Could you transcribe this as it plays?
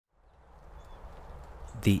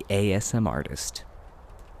the ASMARtist.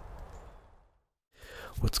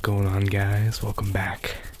 What's going on, guys? Welcome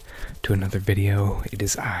back to another video. It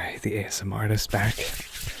is I, the ASMARtist, back.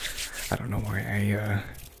 I don't know why I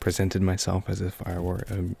presented myself as if I were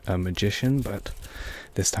a magician, but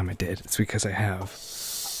this time I did. It's because I have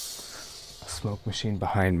a smoke machine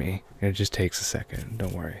behind me, and it just takes a second.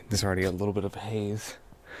 Don't worry. There's already a little bit of haze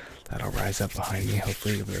that'll rise up behind me.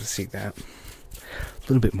 Hopefully you'll be able to see that. A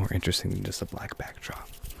little bit more interesting than just a black backdrop.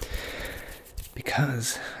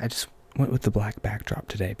 Because I just went with the black backdrop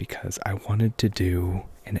today because I wanted to do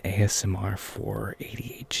an ASMR for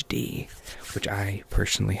ADHD, which I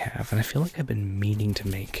personally have, and I feel like I've been meaning to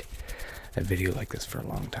make a video like this for a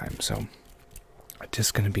long time. So it's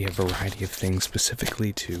just going to be a variety of things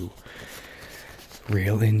specifically to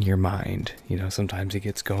reel in your mind. You know, sometimes it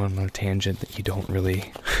gets going on a tangent that you don't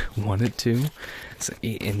really want it to. So,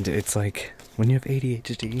 and it's like when you have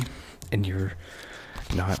ADHD and you're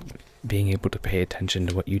not being able to pay attention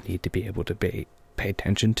to what you need to be able to pay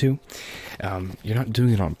attention to, you're not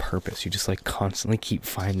doing it on purpose. You just like constantly keep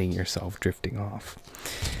finding yourself drifting off.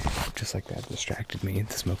 Just like that distracted me,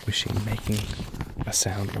 the smoke machine making a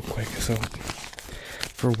sound real quick. So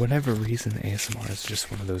for whatever reason, ASMR is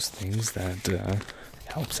just one of those things that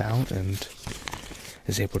helps out and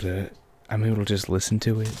is able to, I'm able to just listen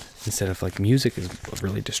to it instead of like music is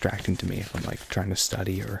really distracting to me if I'm like trying to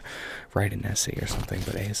study or write an essay or something.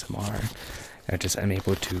 But ASMR, I'm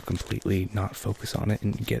able to completely not focus on it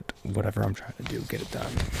and get whatever I'm trying to do, get it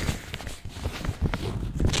done.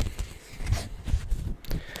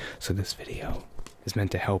 So this video is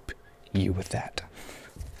meant to help you with that.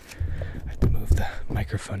 I have to move the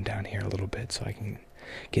microphone down here a little bit so I can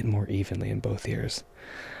get more evenly in both ears.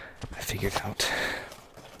 I figured out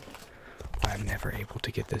I'm never able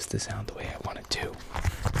to get this to sound the way I want it to.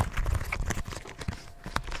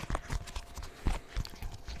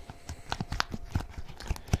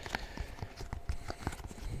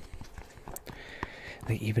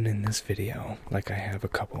 Like even in this video, like I have a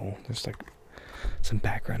couple, there's like some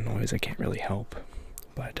background noise I can't really help,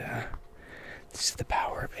 but this is the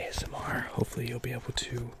power of ASMR. Hopefully you'll be able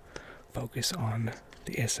to focus on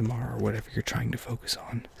the ASMR or whatever you're trying to focus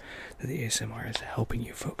on, that the ASMR is helping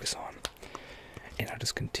you focus on. And I'll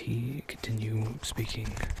just continue speaking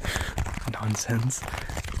nonsense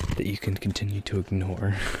that you can continue to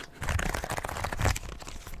ignore.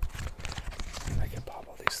 And I can pop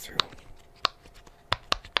all these through.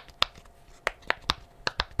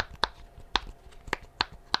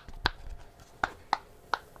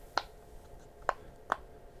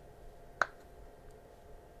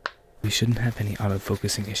 We shouldn't have any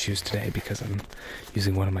autofocusing issues today because I'm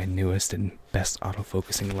using one of my newest and best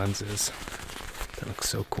autofocusing lenses. That looks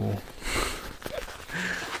so cool.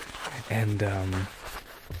 And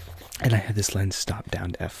I had this lens stopped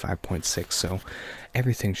down to f5.6, so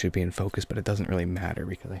everything should be in focus, but it doesn't really matter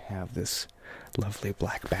because I have this lovely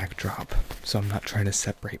black backdrop. So I'm not trying to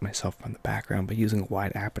separate myself from the background by using a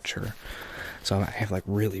wide aperture. So I have like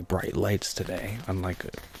really bright lights today, unlike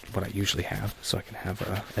what I usually have, so I can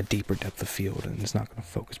have a deeper depth of field and it's not going to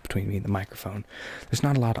focus between me and the microphone. There's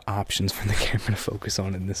not a lot of options for the camera to focus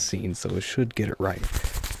on in this scene, so it should get it right.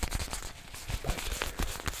 But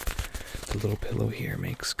the little pillow here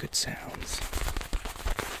makes good sounds.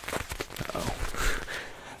 Uh-oh.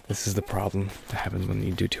 This is the problem that happens when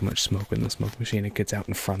you do too much smoke in the smoke machine. It gets out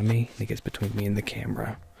in front of me, it gets between me and the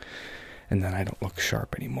camera. And then I don't look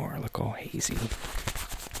sharp anymore, I look all hazy. Just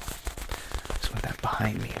want that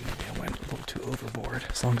behind me, and maybe I went a little too overboard.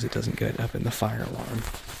 As long as it doesn't get up in the fire alarm.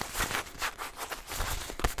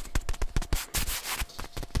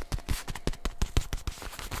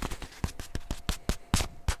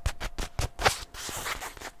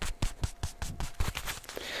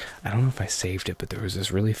 I don't know if I saved it, but there was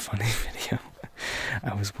this really funny video.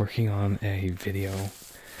 I was working on a video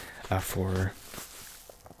for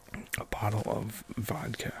a bottle of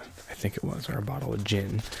vodka, I think it was, or a bottle of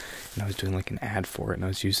gin, and I was doing like an ad for it, and I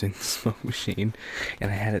was using the smoke machine, and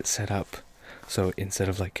I had it set up so instead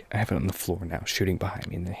of like, I have it on the floor now shooting behind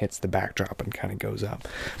me and it hits the backdrop and kind of goes up,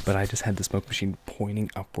 but I just had the smoke machine pointing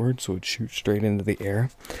upward so it would shoot straight into the air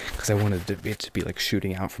because I wanted it to be like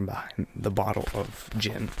shooting out from behind the bottle of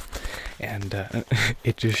gin, and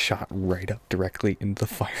it just shot right up directly into the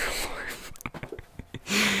fire alarm.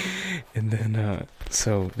 And then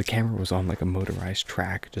so the camera was on like a motorized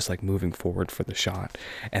track, just like moving forward for the shot,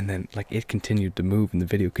 and then like it continued to move and the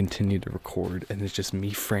video continued to record, and it's just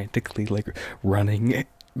me frantically like running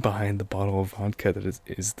behind the bottle of vodka that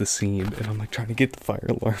is the scene, and I'm like trying to get the fire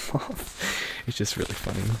alarm off. It's just really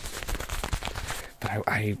funny. But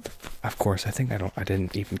I of course, I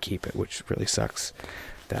didn't even keep it, which really sucks.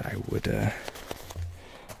 That I would,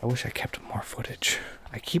 I wish I kept more footage.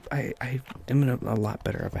 I am in a lot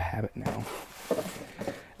better of a habit now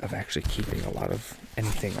of actually keeping a lot of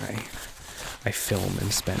anything I film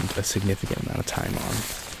and spend a significant amount of time on.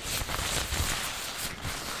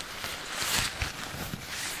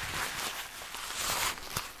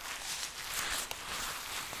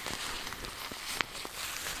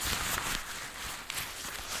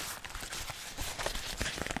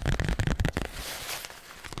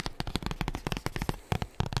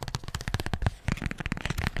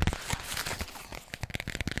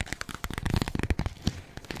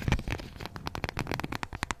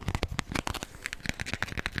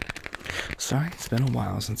 Sorry, it's been a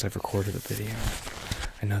while since I've recorded a video.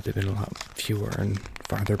 I know they've been a lot fewer and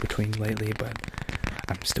farther between lately, but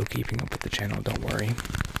I'm still keeping up with the channel, don't worry.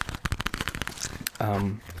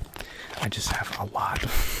 I just have a lot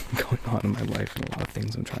going on in my life and a lot of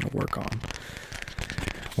things I'm trying to work on.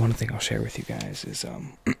 One thing I'll share with you guys is,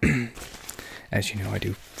 as you know, I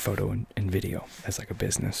do photo and video as like a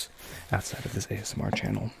business outside of this ASMR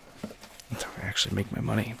channel. That's how I actually make my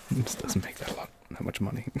money. This doesn't make that much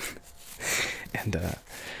money. And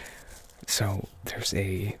so there's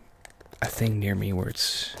a thing near me where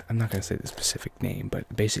I'm not going to say the specific name,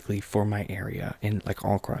 but basically for my area, in like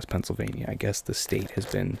all across Pennsylvania, I guess the state has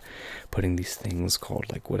been putting these things called,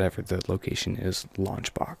 like, whatever the location is,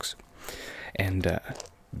 launch box. And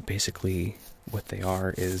basically what they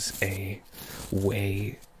are is a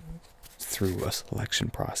way through a selection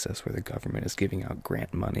process where the government is giving out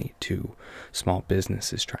grant money to small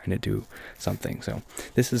businesses trying to do something. So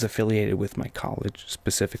this is affiliated with my college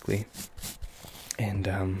specifically, and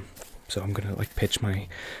so I'm gonna like pitch my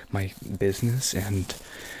business and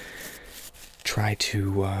try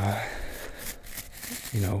to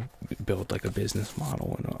build like a business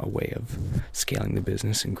model and a way of scaling the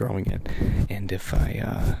business and growing it. And if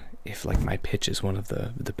like my pitch is one of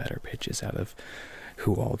the better pitches out of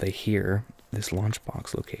who all they hear, this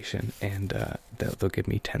Launchbox location, and they'll give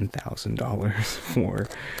me $10,000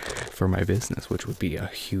 for my business, which would be a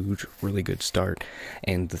huge, really good start.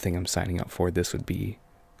 And the thing I'm signing up for, this would be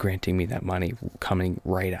granting me that money coming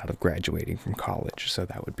right out of graduating from college, so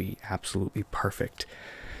that would be absolutely perfect.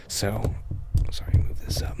 So, sorry, move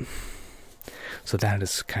this up. So that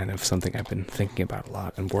is kind of something I've been thinking about a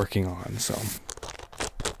lot and working on, so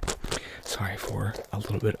sorry for a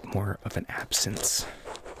little bit more of an absence.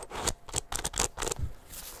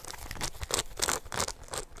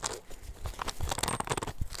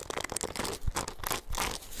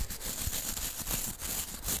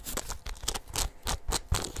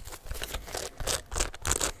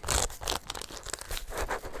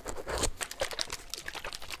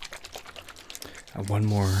 One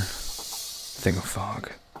more thing of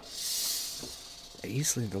fog.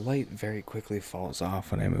 The light very quickly falls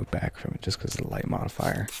off when I move back from it, just because of the light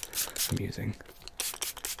modifier I'm using.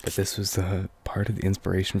 But this was the part of the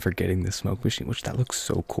inspiration for getting this smoke machine, which that looks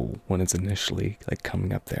so cool when it's initially like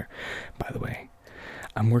coming up there. By the way,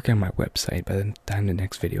 I'm working on my website. By the time the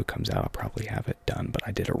next video comes out, I'll probably have it done, but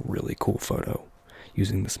I did a really cool photo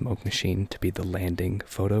using the smoke machine to be the landing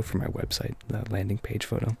photo for my website, the landing page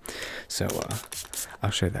photo. So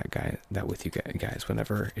I'll share that with you guys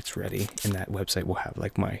whenever it's ready. And that website will have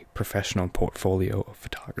like my professional portfolio of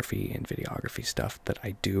photography and videography stuff that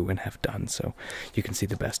I do and have done, so you can see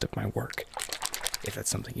the best of my work if that's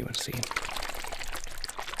something you want to see.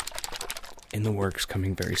 In the works,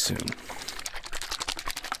 coming very soon.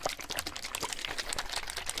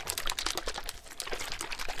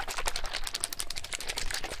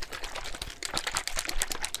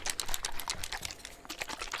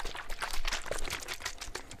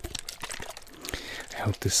 I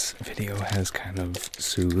hope this video has kind of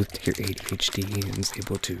soothed your ADHD and is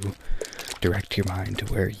able to direct your mind to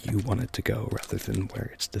where you want it to go rather than where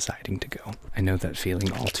it's deciding to go. I know that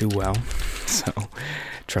feeling all too well, so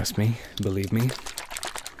trust me, believe me.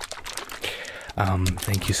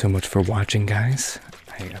 Thank you so much for watching, guys.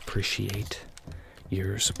 I appreciate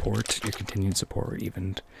your support, your continued support,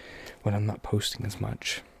 even when I'm not posting as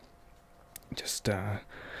much. Just,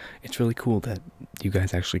 it's really cool that you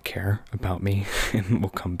guys actually care about me and will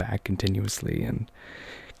come back continuously and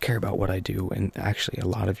care about what I do. And actually, a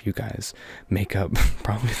lot of you guys make up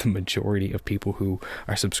probably the majority of people who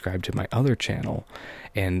are subscribed to my other channel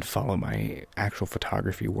and follow my actual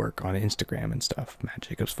photography work on Instagram and stuff. Matt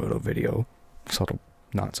Jacobs Photo Video. Subtle,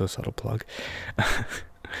 not so subtle plug.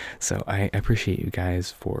 So I appreciate you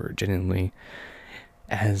guys for genuinely,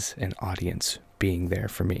 as an audience, being there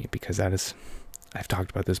for me, because that is, I've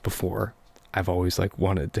talked about this before, I've always like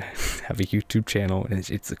wanted to have a YouTube channel, and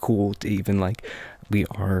it's cool to even like, we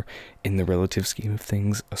are, in the relative scheme of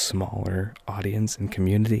things, a smaller audience and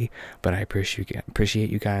community, but I appreciate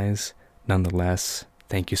you guys nonetheless.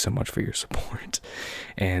 Thank you so much for your support,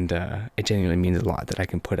 and it genuinely means a lot that I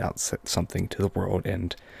can put out something to the world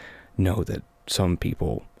and know that some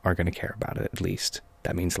people are going to care about it. At least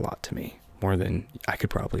that means a lot to me, more than I could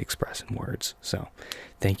probably express in words. So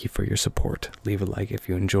thank you for your support. Leave a like if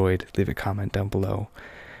you enjoyed, leave a comment down below,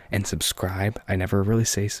 and subscribe. I never really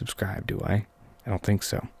say subscribe, do I? I don't think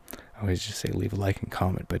so. I always just say leave a like and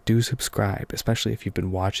comment, but do subscribe, especially if you've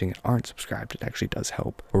been watching and aren't subscribed. It actually does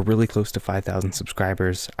help. We're really close to 5,000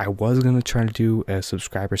 subscribers. I was going to try to do a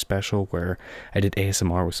subscriber special where I did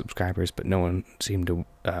ASMR with subscribers, but no one seemed to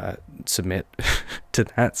submit to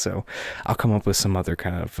that, so I'll come up with some other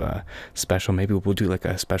kind of special. Maybe we'll do like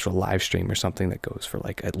a special live stream or something that goes for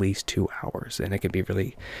like at least 2 hours, and it could be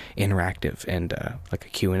really interactive and like a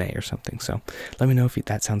Q&A or something. So let me know if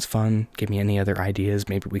that sounds fun. Give me any other ideas.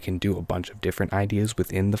 Maybe we can do a bunch of different ideas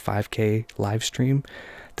within the 5K live stream.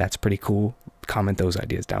 That's pretty cool. Comment those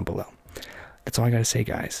ideas down below. That's all I gotta say,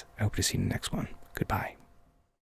 guys. I hope to see you in the next one. Goodbye.